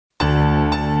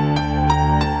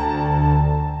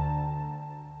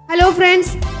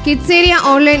Friends, kids area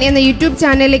online എന്ന YouTube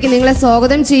ചാനലിലേക്ക് നിങ്ങളെ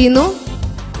സ്വാഗതം ചെയ്യുന്നു.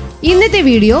 ഇന്നത്തെ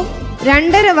വീഡിയോ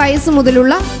 2.5 വയസ്സ്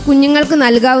മുതലുള്ള കുഞ്ഞുങ്ങൾക്ക്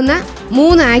നൽകാവുന്ന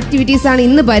 3 ആക്ടിവിറ്റീസാണ്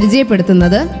ഇന്ന്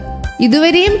പരിചയപ്പെടുത്തുന്നത്.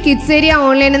 ഇതുവരെയും കിഡ്സ് ഏരിയ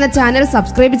ഓൺലൈൻ എന്ന ചാനൽ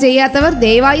സബ്സ്ക്രൈബ് ചെയ്യാത്തവർ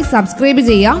ദയവായി സബ്സ്ക്രൈബ്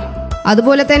ചെയ്യുക.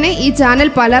 അതുപോലെ തന്നെ ഈ ചാനൽ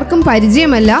പലർക്കും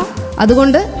പരിചയമല്ല.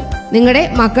 അതുകൊണ്ട് നിങ്ങളുടെ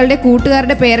മക്കളുടെ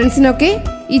കൂട്ടുകാരുടെ പേരൻസിനൊക്കെ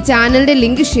ഈ ചാനലിൻ്റെ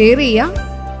ലിങ്ക് ഷെയർ ചെയ്യുക.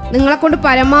 നിങ്ങളെക്കൊണ്ട്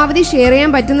പരമാവധി ഷെയർ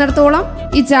ചെയ്യാൻ പറ്റുന്നിടത്തോളം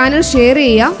ഈ ചാനൽ ഷെയർ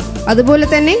ചെയ്യുക. അതുപോലെ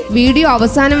തന്നെ വീഡിയോ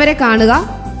അവസാനം വരെ കാണുക.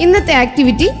 ഇന്നത്തെ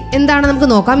ആക്ടിവിറ്റി എന്താണെന്ന് നമുക്ക്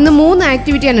നോക്കാം. ഇന്ന് 3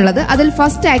 ആക്ടിവിറ്റിയാണുള്ളത്. അതിൽ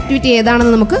ഫസ്റ്റ് ആക്ടിവിറ്റി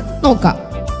ഏതാണെന്ന് നമുക്ക് നോക്കാം.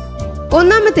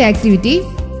 ഒന്നാമത്തെ ആക്ടിവിറ്റി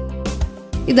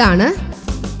ഇതാണ്.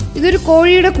 ഇതൊരു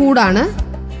കോഴിയുടെ കൂടാണ്.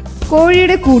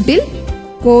 കോഴിയുടെ കൂട്ടിൽ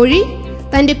കോഴി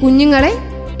തൻ്റെ കുഞ്ഞുങ്ങളെ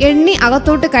എണ്ണി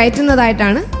അകത്തോട്ട്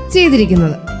കയറ്റുന്നതായിട്ടാണ്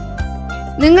ചെയ്തിരിക്കുന്നത്.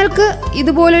 നിങ്ങൾക്ക്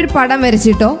ഇതുപോലൊരു പടം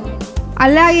വരച്ചിട്ടോ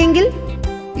അല്ല എങ്കിൽ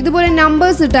ഇതുപോലെ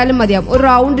നമ്പേഴ്സ് ഇട്ടാലും മതിയാവും. ഒരു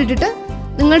റൗണ്ട് ഇട്ടിട്ട്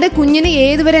നിങ്ങളുടെ കുഞ്ഞിന്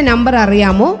ഏതുവരെ നമ്പർ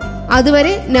അറിയാമോ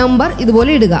അതുവരെ നമ്പർ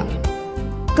ഇതുപോലെ ഇടുക.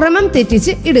 ക്രമം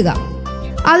തെറ്റിച്ച് ഇടുക.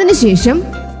 അതിനുശേഷം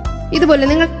ഇതുപോലെ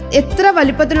നിങ്ങൾ എത്ര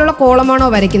വലിപ്പത്തിലുള്ള കോളമാണോ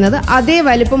വരയ്ക്കുന്നത് അതേ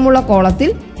വലിപ്പമുള്ള കോളത്തിൽ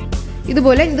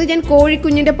ഇതുപോലെ ഇത് ഞാൻ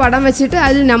കോഴിക്കുഞ്ഞിൻ്റെ പടം വെച്ചിട്ട്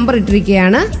അതിൽ നമ്പർ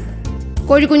ഇട്ടിരിക്കുകയാണ്.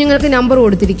 കോഴിക്കുഞ്ഞുങ്ങൾക്ക് നമ്പർ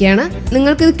കൊടുത്തിരിക്കുകയാണ്.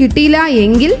 നിങ്ങൾക്കിത് കിട്ടിയില്ല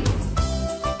എങ്കിൽ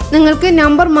നിങ്ങൾക്ക്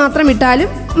നമ്പർ മാത്രം ഇട്ടാലും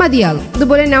മതിയാകും.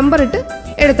 ഇതുപോലെ നമ്പർ ഇട്ട്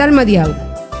എടുത്താൽ മതിയാകും.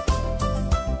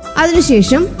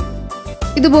 അതിനുശേഷം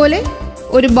ഇതുപോലെ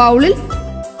ഒരു ബൗളിൽ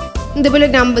ഇതുപോലെ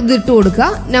ഇതിട്ട് കൊടുക്കുക,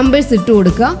 നമ്പേഴ്സ് ഇട്ട്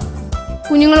കൊടുക്കുക.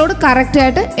 കുഞ്ഞുങ്ങളോട്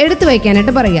കറക്റ്റായിട്ട് എടുത്തു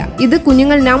വയ്ക്കാനായിട്ട് പറയുക. ഇത്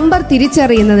കുഞ്ഞുങ്ങൾ നമ്പർ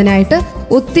തിരിച്ചറിയുന്നതിനായിട്ട്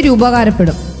ഒത്തിരി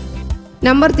ഉപകാരപ്പെടും.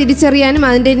 നമ്പർ തിരിച്ചറിയാനും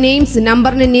അതിൻ്റെ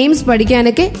നമ്പറിൻ്റെ നെയിംസ്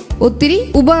പഠിക്കാനൊക്കെ ഒത്തിരി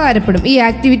ഉപകാരപ്പെടും ഈ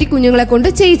ആക്ടിവിറ്റി കുഞ്ഞുങ്ങളെ കൊണ്ട്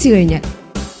ചെയ്യിച്ചു കഴിഞ്ഞാൽ.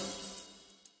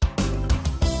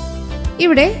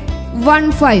 ഇവിടെ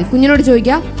 15 കുഞ്ഞിനോട്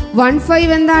ചോദിക്കുക,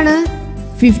 15 എന്താണ്?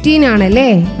 15 ആണല്ലേ.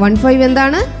 15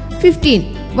 എന്താണ്? 15.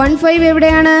 15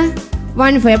 എവിടെയാണ്?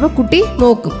 15. അപ്പോൾ കുട്ടി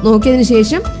നോക്കും. നോക്കിയതിന്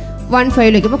ശേഷം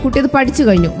 15ലേക്ക്. അപ്പോൾ കുട്ടി അത് പഠിച്ചു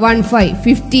കഴിഞ്ഞു. 15,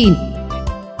 15.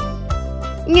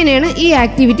 ഇങ്ങനെയാണ് ഈ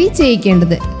ആക്ടിവിറ്റി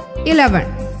ചെയ്യിക്കേണ്ടത്. 11,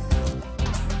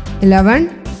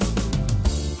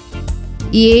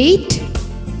 8,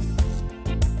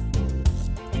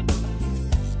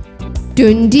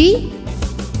 20,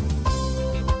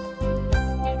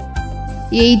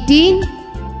 18.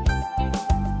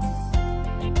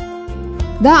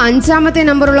 ദാ 5ാമത്തെ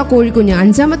നമ്പറുള്ള കോഴിക്കുഞ്ഞ്.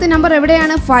 5ാമത്തെ നമ്പർ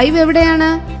എവിടെയാണ്? 5 എവിടെയാണ്?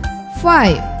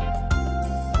 5.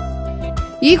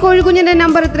 ഈ കോഴിക്കുഞ്ഞിന്റെ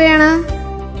നമ്പർ എത്രയാണ്?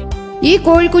 ഈ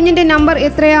കോഴിക്കുഞ്ഞിന്റെ നമ്പർ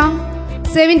എത്രയാ?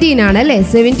 17 ആണ് അല്ലേ.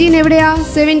 17 എവിടെയാ?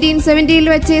 17ൽ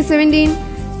വെച്ചേ.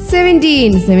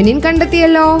 17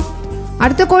 കണ്ടെത്തിയല്ലോ.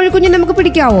 അടുത്ത കോഴിക്കുഞ്ഞിനെ നമുക്ക്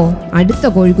പിടിക്കാവോ? അടുത്ത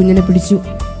കോഴിക്കുഞ്ഞിനെ പിടിച്ചു.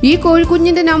 ഈ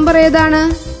കോഴിക്കുഞ്ഞിന്റെ നമ്പർ ഏതാണ്?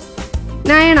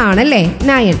 9 ആണല്ലേ.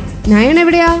 9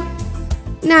 എവിടെയാ?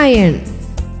 9.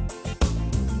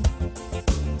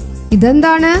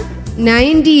 ഇതെന്താണ്?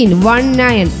 19.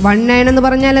 19 എന്ന്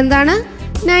പറഞ്ഞാൽ എന്താണ്?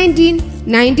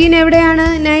 19 എവിടെയാണ്?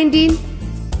 19.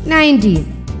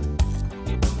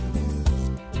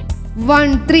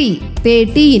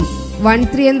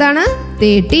 13 എന്താണ്?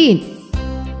 13.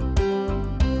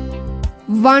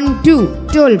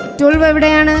 12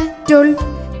 എവിടെയാണ്?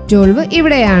 12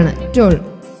 ഇവിടെയാണ്. 12.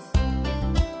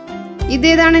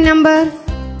 ഇതേതാണ് നമ്പർ?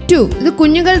 2. ഇത്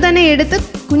കുഞ്ഞുങ്ങൾ തന്നെ എടുത്ത്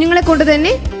കുഞ്ഞുങ്ങളെ കൊണ്ട്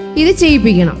തന്നെ ഇത്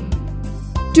ചെയ്യിപ്പിക്കണം.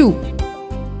 2.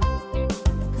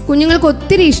 കുഞ്ഞുങ്ങൾക്ക്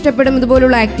ഒത്തിരി ഇഷ്ടപ്പെടും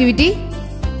ഇതുപോലുള്ള ആക്ടിവിറ്റി.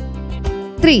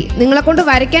 3. നിങ്ങളെ കൊണ്ട്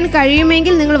വരയ്ക്കാൻ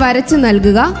കഴിയുമെങ്കിൽ നിങ്ങൾ വരച്ച്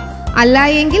നൽകുക. അല്ല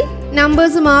എങ്കിൽ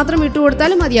നമ്പേഴ്സ് മാത്രം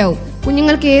ഇട്ടുകൊടുത്താലും മതിയാവും.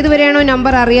 കുഞ്ഞുങ്ങൾക്ക് ഏതുവരെയാണോ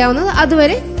നമ്പർ അറിയാവുന്നത്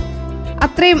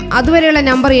അതുവരെയുള്ള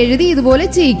നമ്പർ എഴുതി ഇതുപോലെ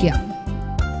ചെയ്യിക്കുക.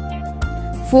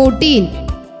 14,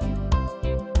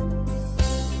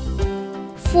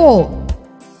 4.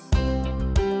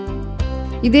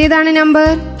 ഇതേതാണ് നമ്പർ?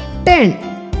 10.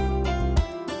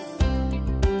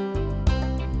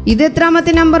 ഇത്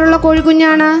എത്രാമത്തെ നമ്പറുള്ള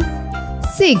കോഴിക്കുഞ്ഞാണ്?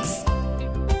 6.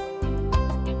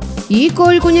 ഈ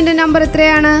കോഴിക്കുഞ്ഞിന്റെ നമ്പർ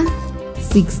എത്രയാണ്?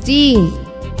 16.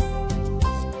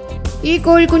 ഈ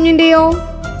കോഴിക്കുഞ്ഞിന്റെയോ?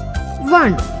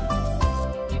 1.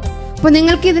 അപ്പൊ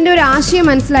നിങ്ങൾക്ക് ഇതിന്റെ ഒരു ആശയം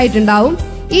മനസ്സിലായിട്ടുണ്ടാവും.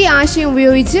 ഈ ആശയം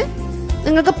ഉപയോഗിച്ച്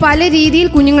നിങ്ങൾക്ക് പല രീതിയിൽ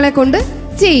കുഞ്ഞുങ്ങളെ കൊണ്ട്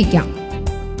ചെയ്യിക്കാം.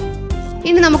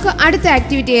 ഇനി നമുക്ക് അടുത്ത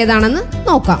ആക്ടിവിറ്റി ഏതാണെന്ന്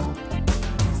നോക്കാം.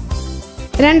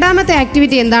 2ാമത്തെ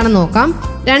ആക്ടിവിറ്റി എന്താണെന്ന് നോക്കാം.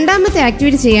 2ാമത്തെ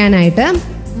ആക്ടിവിറ്റി ചെയ്യാനായിട്ട്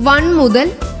 1 മുതൽ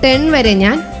 10 വരെ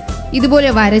ഞാൻ ഇതുപോലെ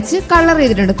വരച്ച് കളർ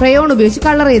ചെയ്തിട്ടുണ്ട്. ക്രയോൺ ഉപയോഗിച്ച്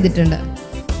കളർ ചെയ്തിട്ടുണ്ട്.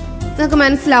 നിങ്ങൾക്ക്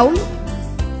മനസ്സിലാവും.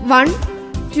 1,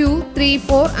 2, 3,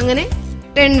 4 അങ്ങനെ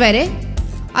 10 വരെ.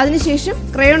 അതിനുശേഷം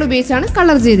ക്രയോൺ ഉപയോഗിച്ചാണ്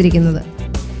കളർ ചെയ്തിരിക്കുന്നത്.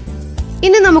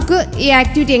 ഇനി നമുക്ക് ഈ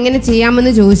ആക്ടിവിറ്റി എങ്ങനെ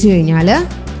ചെയ്യാമെന്ന് ചോദിച്ചു കഴിഞ്ഞാൽ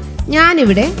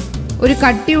ഞാനിവിടെ ഒരു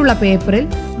കട്ടിയുള്ള പേപ്പറിൽ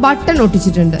ബട്ടൺ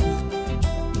ഒട്ടിച്ചിട്ടുണ്ട്.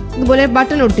 ഇതുപോലെ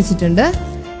ബട്ടൺ ഒട്ടിച്ചിട്ടുണ്ട്.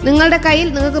 നിങ്ങളുടെ കയ്യിൽ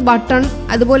നിങ്ങൾക്ക് ബട്ടൺ,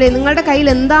 അതുപോലെ നിങ്ങളുടെ കയ്യിൽ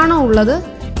എന്താണോ ഉള്ളത്,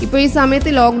 ഇപ്പോൾ ഈ സമയത്ത്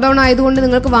ലോക്ക്ഡൗൺ ആയതുകൊണ്ട്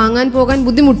നിങ്ങൾക്ക് വാങ്ങാൻ പോകാൻ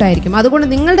ബുദ്ധിമുട്ടായിരിക്കും. അതുകൊണ്ട്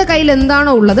നിങ്ങളുടെ കയ്യിൽ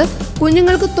എന്താണോ ഉള്ളത്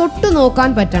കുഞ്ഞുങ്ങൾക്ക് തൊട്ട് നോക്കാൻ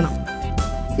പറ്റണം.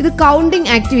 ഇത് കൗണ്ടിങ്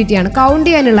ആക്ടിവിറ്റിയാണ്, കൗണ്ട്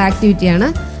ചെയ്യാനുള്ള ആക്ടിവിറ്റിയാണ്.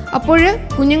 അപ്പോൾ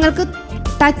കുഞ്ഞുങ്ങൾക്ക്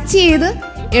ടച്ച് ചെയ്ത്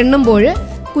എണ്ണുമ്പോൾ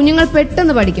കുഞ്ഞുങ്ങൾ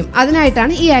പെട്ടെന്ന് പഠിക്കും.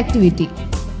 അതിനായിട്ടാണ് ഈ ആക്ടിവിറ്റി.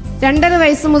 2.5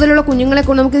 വയസ്സ് മുതലുള്ള കുഞ്ഞുങ്ങളെ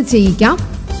കൊണ്ട് നമുക്കിത് ചെയ്യിക്കാം.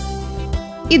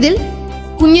 ഇതിൽ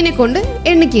കുഞ്ഞിനെ കൊണ്ട്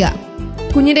എണ്ണിക്കുക.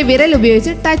 കുഞ്ഞിന്റെ വിരൽ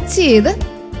ഉപയോഗിച്ച് ടച്ച് ചെയ്ത്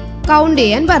കൗണ്ട്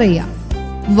ചെയ്യാൻ പറയുക.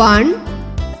 1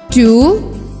 2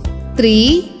 3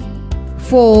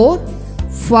 4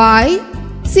 5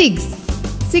 6.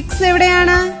 6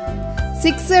 എവിടെയാണ്?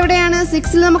 6 എവിടെയാണ്?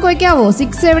 6ൽ നമുക്ക് വയ്ക്കാവോ?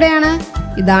 6 എവിടെയാണ്?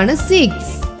 ഇതാണ് 6.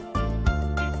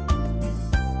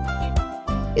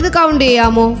 ഇത് കൗണ്ട്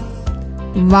ചെയ്യാമോ?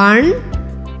 1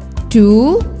 2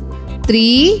 3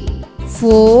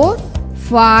 4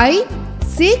 5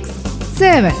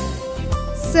 6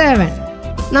 7.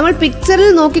 നമ്മൾ പിക്ചറിൽ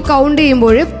നോക്കി കൗണ്ട്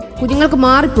ചെയ്യുമ്പോൾ കുഞ്ഞുങ്ങൾക്ക്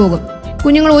മാറിപ്പോകും.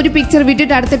 കുഞ്ഞുങ്ങൾ ഒരു പിക്ചർ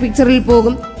വിട്ടിട്ട് അടുത്ത പിക്ചറിൽ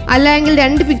പോകും, അല്ലെങ്കിൽ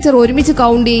 2 പിക്ചർ ഒരുമിച്ച്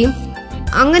കൗണ്ട് ചെയ്യും.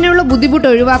 അങ്ങനെയുള്ള ബുദ്ധിമുട്ട്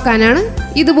ഒഴിവാക്കാനാണ്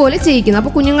ഇതുപോലെ ചെയ്യിക്കുന്നത്.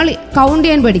 അപ്പോൾ കുഞ്ഞുങ്ങൾ കൗണ്ട്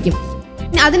ചെയ്യാൻ പഠിക്കും.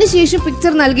 അതിനുശേഷം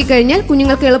പിക്ചർ നൽകി കഴിഞ്ഞാൽ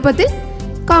കുഞ്ഞുങ്ങൾക്ക് എളുപ്പത്തിൽ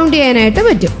കൗണ്ട് ചെയ്യാനായിട്ട്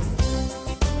പറ്റും.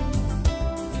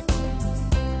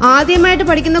 ആദ്യമായിട്ട്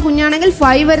പഠിക്കുന്ന കുഞ്ഞാണെങ്കിൽ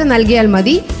 5 വരെ നൽകിയാൽ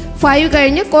മതി. 5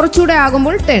 കഴിഞ്ഞ് കുറച്ചുകൂടെ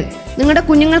ആകുമ്പോൾ 10. നിങ്ങളുടെ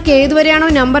കുഞ്ഞുങ്ങൾക്ക് ഏതുവരെയാണോ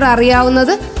നമ്പർ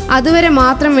അറിയാവുന്നത് അതുവരെ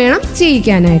മാത്രം വേണം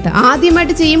ചെയ്യിക്കാനായിട്ട്.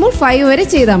 ആദ്യമായിട്ട് ചെയ്യുമ്പോൾ 5 വരെ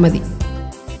ചെയ്താൽ മതി.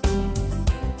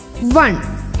 1.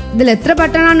 ഇതിൽ എത്ര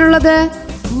ബട്ടണാണുള്ളത്?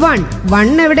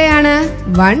 1 എവിടെയാണ്?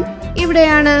 1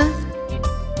 ഇവിടെയാണ്.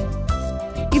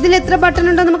 ഇതിൽ എത്ര ബട്ടൺ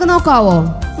ഉണ്ടോ നമുക്ക് നോക്കാവോ?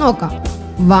 നോക്കാം.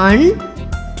 1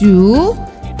 2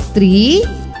 3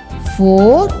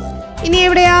 4. ഇനി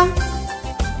എവിടെയാ?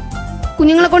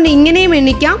 കുഞ്ഞുങ്ങളെ കൊണ്ട് ഇങ്ങനെയും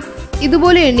എണ്ണിക്കാം,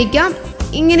 ഇതുപോലെ എണ്ണിക്കാം,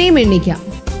 ഇങ്ങനെയും എണ്ണിക്കാം.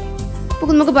 അപ്പോൾ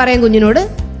നമുക്ക് പറയാം കുഞ്ഞിനോട്,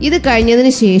 ഇത്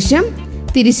കഴിഞ്ഞതിന് ശേഷം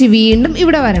തിരിച്ച് വീണ്ടും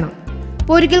ഇവിടെ വരണം.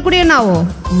 അപ്പോൾ ഒരിക്കൽ കൂടി എണ്ണാവോ?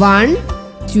 1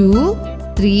 2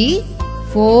 3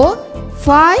 4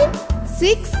 5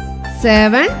 6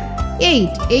 7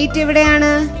 8. 8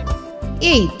 എവിടെയാണ്?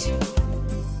 8.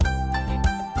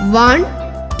 1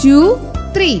 2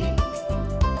 3.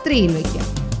 3 വയ്ക്കാം.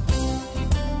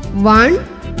 1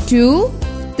 2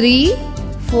 3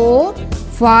 4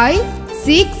 5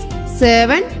 6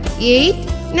 7 8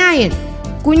 9.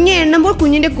 കുഞ്ഞ് എണ്ണുമ്പോൾ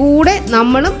കുഞ്ഞിന്റെ കൂടെ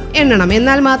നമ്മളും എണ്ണണം.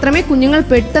 എന്നാൽ മാത്രമേ കുഞ്ഞുങ്ങൾ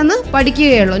പെട്ടെന്ന്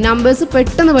പഠിക്കുകയുള്ളൂ, നമ്പേഴ്സ്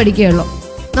പെട്ടെന്ന് പഠിക്കുകയുള്ളൂ.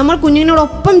 നമ്മൾ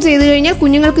കുഞ്ഞിനോടൊപ്പം ചെയ്തു കഴിഞ്ഞാൽ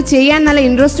കുഞ്ഞുങ്ങൾക്ക് ചെയ്യാൻ നല്ല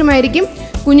ഇൻട്രസ്റ്റുമായിരിക്കും.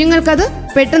 കുഞ്ഞുങ്ങൾക്കത്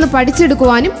പെട്ടെന്ന്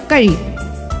പഠിച്ചെടുക്കുവാനും കഴിയും.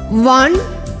 1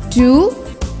 2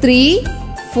 3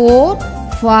 4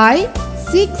 5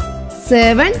 6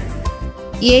 7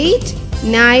 8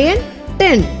 9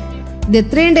 10. ഇത്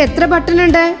എത്രയുണ്ട്? എത്ര ബട്ടൺ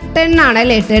ഉണ്ട്? 10 ആണ്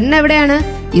അല്ലേ? 10 എവിടെയാണ്?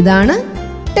 ഇതാണ്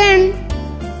 10.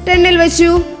 10ൽ വെച്ചു.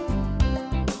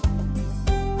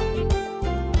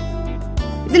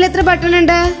 ഇതിൽ എത്ര ബട്ടൺ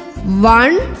ഉണ്ട്?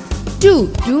 1 2.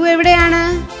 2 എവിടെയാണ്?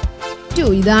 2.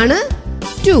 ഇതാണ്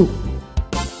 2.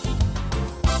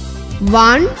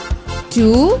 1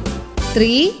 2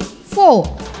 3 4.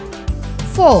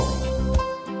 4.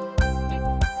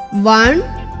 1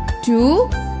 2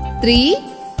 3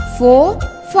 4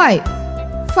 5.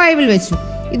 5ൽ വെച്ചു.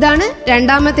 ഇതാണ്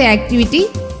രണ്ടാമത്തെ ആക്ടിവിറ്റി.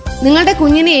 നിങ്ങളുടെ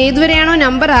കുഞ്ഞിന് ഏതുവരെയാണോ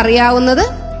നമ്പർ അറിയാവുന്നത്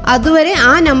അതുവരെ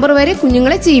ആ നമ്പർ വരെ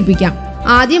കുഞ്ഞുങ്ങളെ ചെയ്യിപ്പിക്കാം.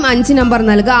 ആദ്യം 5 നമ്പർ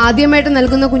നൽകുക. ആദ്യമായിട്ട്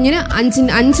നൽകുന്ന കുഞ്ഞിന്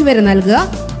 5 വരെ നൽകുക.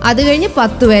 അത് കഴിഞ്ഞ്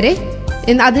 10 വരെ,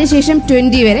 അതിനുശേഷം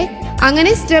 20 വരെ.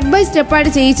 അങ്ങനെ സ്റ്റെപ്പ് ബൈ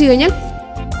സ്റ്റെപ്പായിട്ട് ചെയ്യിച്ചു കഴിഞ്ഞാൽ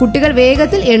കുട്ടികൾ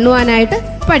വേഗത്തിൽ എണ്ണുവാനായിട്ട്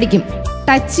പഠിക്കും.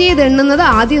 ടച്ച് ചെയ്ത് എണ്ണുന്നത്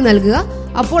ആദ്യം നൽകുക.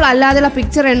 അപ്പോൾ അല്ലാതെയുള്ള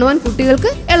പിക്ചർ എണ്ണുവാൻ കുട്ടികൾക്ക്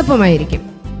എളുപ്പമായിരിക്കും.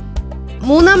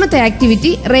 മൂന്നാമത്തെ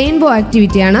ആക്ടിവിറ്റി റെയിൻബോ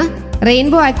ആക്ടിവിറ്റിയാണ്.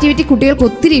 റെയിൻബോ ആക്ടിവിറ്റി കുട്ടികൾക്ക്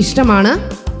ഒത്തിരി ഇഷ്ടമാണ്.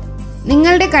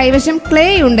 നിങ്ങളുടെ കൈവശം ക്ലേ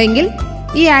ഉണ്ടെങ്കിൽ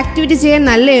ഈ ആക്ടിവിറ്റി ചെയ്യാൻ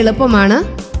നല്ല എളുപ്പമാണ്.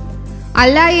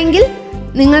 അല്ല എങ്കിൽ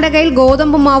നിങ്ങളുടെ കയ്യിൽ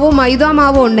ഗോതമ്പ് മാവോ മൈദ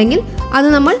മാവോ ഉണ്ടെങ്കിൽ അത്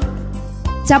നമ്മൾ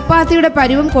ചപ്പാത്തിയുടെ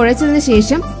പരുവം കുഴച്ചതിന്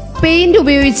ശേഷം പെയിന്റ്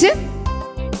ഉപയോഗിച്ച്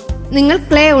നിങ്ങൾ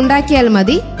ക്ലേ ഉണ്ടാക്കിയാൽ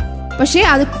മതി. പക്ഷേ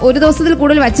അത് ഒരു ദിവസത്തിൽ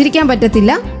കൂടുതൽ വച്ചിരിക്കാൻ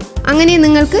പറ്റത്തില്ല. അങ്ങനെ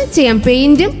നിങ്ങൾക്ക് ചെയ്യാം.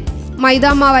 പെയിന്റും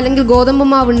മൈദാമാവ് അല്ലെങ്കിൽ ഗോതമ്പ്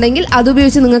മാവ് ഉണ്ടെങ്കിൽ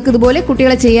അതുപയോഗിച്ച് നിങ്ങൾക്ക് ഇതുപോലെ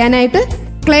കുട്ടികളെ ചെയ്യാനായിട്ട്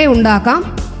ക്ലേ ഉണ്ടാക്കാം.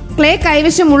 ക്ലേ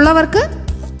കൈവശമുള്ളവർക്ക്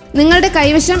നിങ്ങളുടെ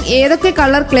കൈവശം ഏതൊക്കെ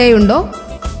കളർ ക്ലേ ഉണ്ടോ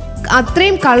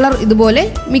അത്രയും കളർ ഇതുപോലെ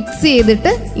മിക്സ്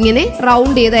ചെയ്തിട്ട് ഇങ്ങനെ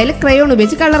റൗണ്ട് ചെയ്ത് അതിൽ ക്രയോൺ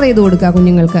ഉപയോഗിച്ച് കളർ ചെയ്ത് കൊടുക്കുക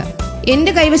കുഞ്ഞുങ്ങൾക്ക്.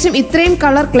 എൻ്റെ കൈവശം ഇത്രയും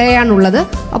കളർ ക്ലേ ആണുള്ളത്.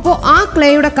 അപ്പോൾ ആ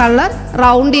ക്ലേയുടെ കളർ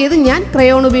റൗണ്ട് ചെയ്ത് ഞാൻ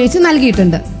ക്രയോൺ ഉപയോഗിച്ച്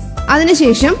നൽകിയിട്ടുണ്ട്.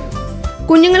 അതിനുശേഷം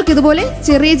കുഞ്ഞുങ്ങൾക്ക് ഇതുപോലെ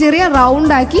ചെറിയ ചെറിയ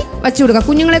റൗണ്ട് ആക്കി വച്ചു കൊടുക്കുക.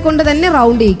 കുഞ്ഞുങ്ങളെ കൊണ്ട് തന്നെ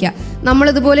റൗണ്ട് ചെയ്യിക്കുക.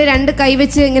 നമ്മളിതുപോലെ 2 കൈ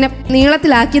വെച്ച് ഇങ്ങനെ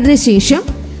നീളത്തിലാക്കിയതിന് ശേഷം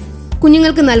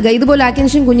കുഞ്ഞുങ്ങൾക്ക് നൽകുക. ഇതുപോലെ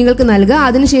ആക്കിയതിനു ശേഷം കുഞ്ഞുങ്ങൾക്ക് നൽകുക.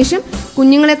 അതിനുശേഷം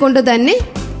കുഞ്ഞുങ്ങളെ കൊണ്ട് തന്നെ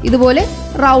ഇതുപോലെ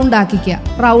റൗണ്ട് ആക്കിക്കുക.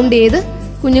 റൗണ്ട് ചെയ്ത്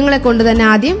കുഞ്ഞുങ്ങളെ കൊണ്ട് തന്നെ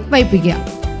ആദ്യം വയ്പ്പിക്കുക.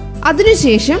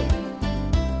 അതിനുശേഷം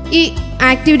ഈ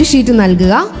ആക്ടിവിറ്റി ഷീറ്റ്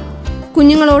നൽകുക.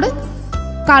 കുഞ്ഞുങ്ങളോട്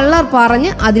കളർ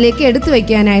പറഞ്ഞ് അതിലേക്ക് എടുത്തു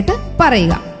വയ്ക്കാനായിട്ട്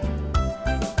പറയുക.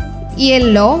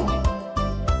 Yellow,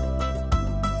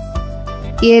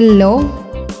 yellow,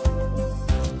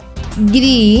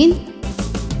 green,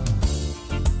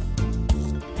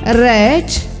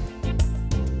 red,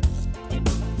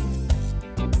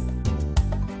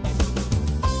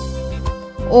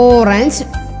 orange,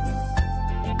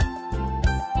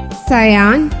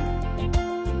 cyan,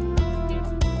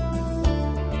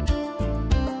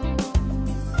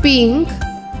 pink,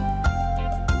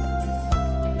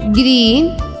 green,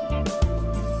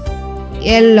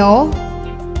 yellow,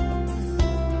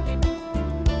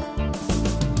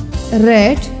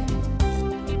 red.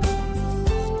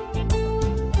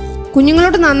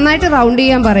 കുഞ്ഞുങ്ങളോട് നന്നായിട്ട് റൗണ്ട്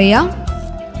ചെയ്യാൻ പറയുക.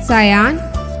 സയാൻ.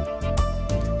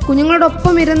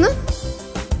 കുഞ്ഞുങ്ങളോടൊപ്പം ഇരുന്ന്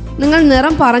നിങ്ങൾ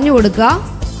നിറം പറഞ്ഞു കൊടുക്കുക.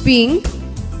 പിങ്ക്.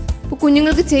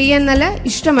 കുഞ്ഞുങ്ങൾക്ക് ചെയ്യാൻ നല്ല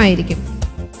ഇഷ്ടമായിരിക്കും.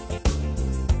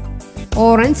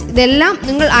 ഓറഞ്ച്. ഇതെല്ലാം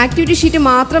നിങ്ങൾ ആക്ടിവിറ്റി ഷീറ്റ്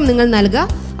മാത്രം നിങ്ങൾ നൽകുക.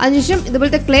 അതിനുശേഷം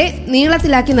ഇതുപോലത്തെ ക്ലേ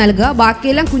നീളത്തിലാക്കി നൽകുക.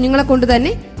 ബാക്കിയെല്ലാം കുഞ്ഞുങ്ങളെ കൊണ്ട്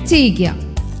തന്നെ ചെയ്യിക്കുക.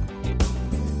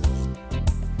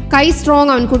 കൈ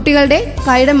സ്ട്രോങ് ആവാൻ, കുട്ടികളുടെ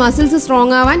കൈയുടെ മസിൽസ്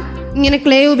സ്ട്രോങ് ആവാൻ ഇങ്ങനെ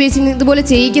ക്ലേ ഉപയോഗിച്ച് ഇതുപോലെ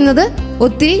ചെയ്യിക്കുന്നത്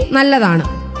ഒത്തിരി നല്ലതാണ്.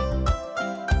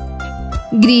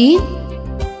 Green,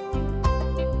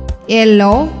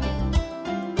 yellow,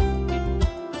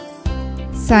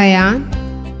 cyan,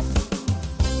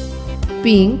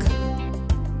 pink,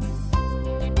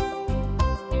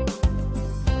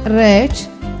 red.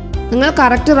 നിങ്ങൾ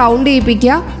കറക്റ്റ് റൗണ്ട്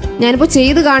ചെയ്യിപ്പിക്കുക. ഞാനിപ്പോൾ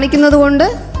ചെയ്ത് കാണിക്കുന്നത് കൊണ്ട്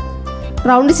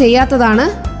റൗണ്ട് ചെയ്യാത്തതാണ്.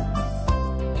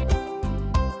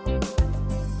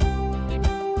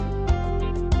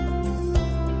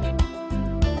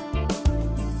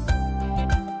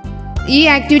 ഈ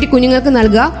ആക്ടിവിറ്റി കുഞ്ഞുങ്ങൾക്ക്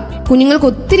നൽകുക. കുഞ്ഞുങ്ങൾക്ക്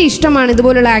ഒത്തിരി ഇഷ്ടമാണ്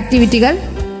ഇതുപോലുള്ള ആക്ടിവിറ്റികൾ.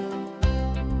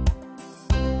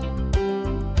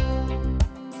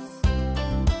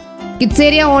 കിഡ്സ്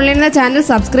ഏരിയ ഓൺലൈൻ എന്ന ചാനൽ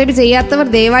സബ്സ്ക്രൈബ് ചെയ്യാത്തവർ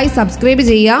ദയവായി സബ്സ്ക്രൈബ്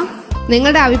ചെയ്യുക.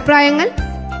 നിങ്ങളുടെ അഭിപ്രായങ്ങൾ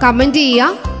കമൻറ്റ്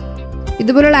ചെയ്യുക.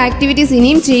 ഇതുപോലുള്ള ആക്ടിവിറ്റീസ്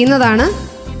ഇനിയും ചെയ്യുന്നതാണ്.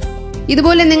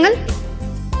 ഇതുപോലെ നിങ്ങൾ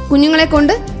കുഞ്ഞുങ്ങളെ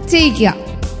കൊണ്ട് ചെയ്യിക്കുക.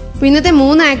 അപ്പോൾ ഇന്നത്തെ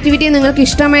 3 ആക്ടിവിറ്റി നിങ്ങൾക്ക്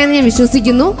ഇഷ്ടമായെന്ന് ഞാൻ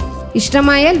വിശ്വസിക്കുന്നു.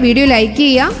 ഇഷ്ടമായാൽ വീഡിയോ ലൈക്ക്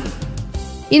ചെയ്യുക.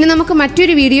 ഇനി നമുക്ക്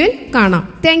മറ്റൊരു വീഡിയോയിൽ കാണാം.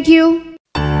 താങ്ക്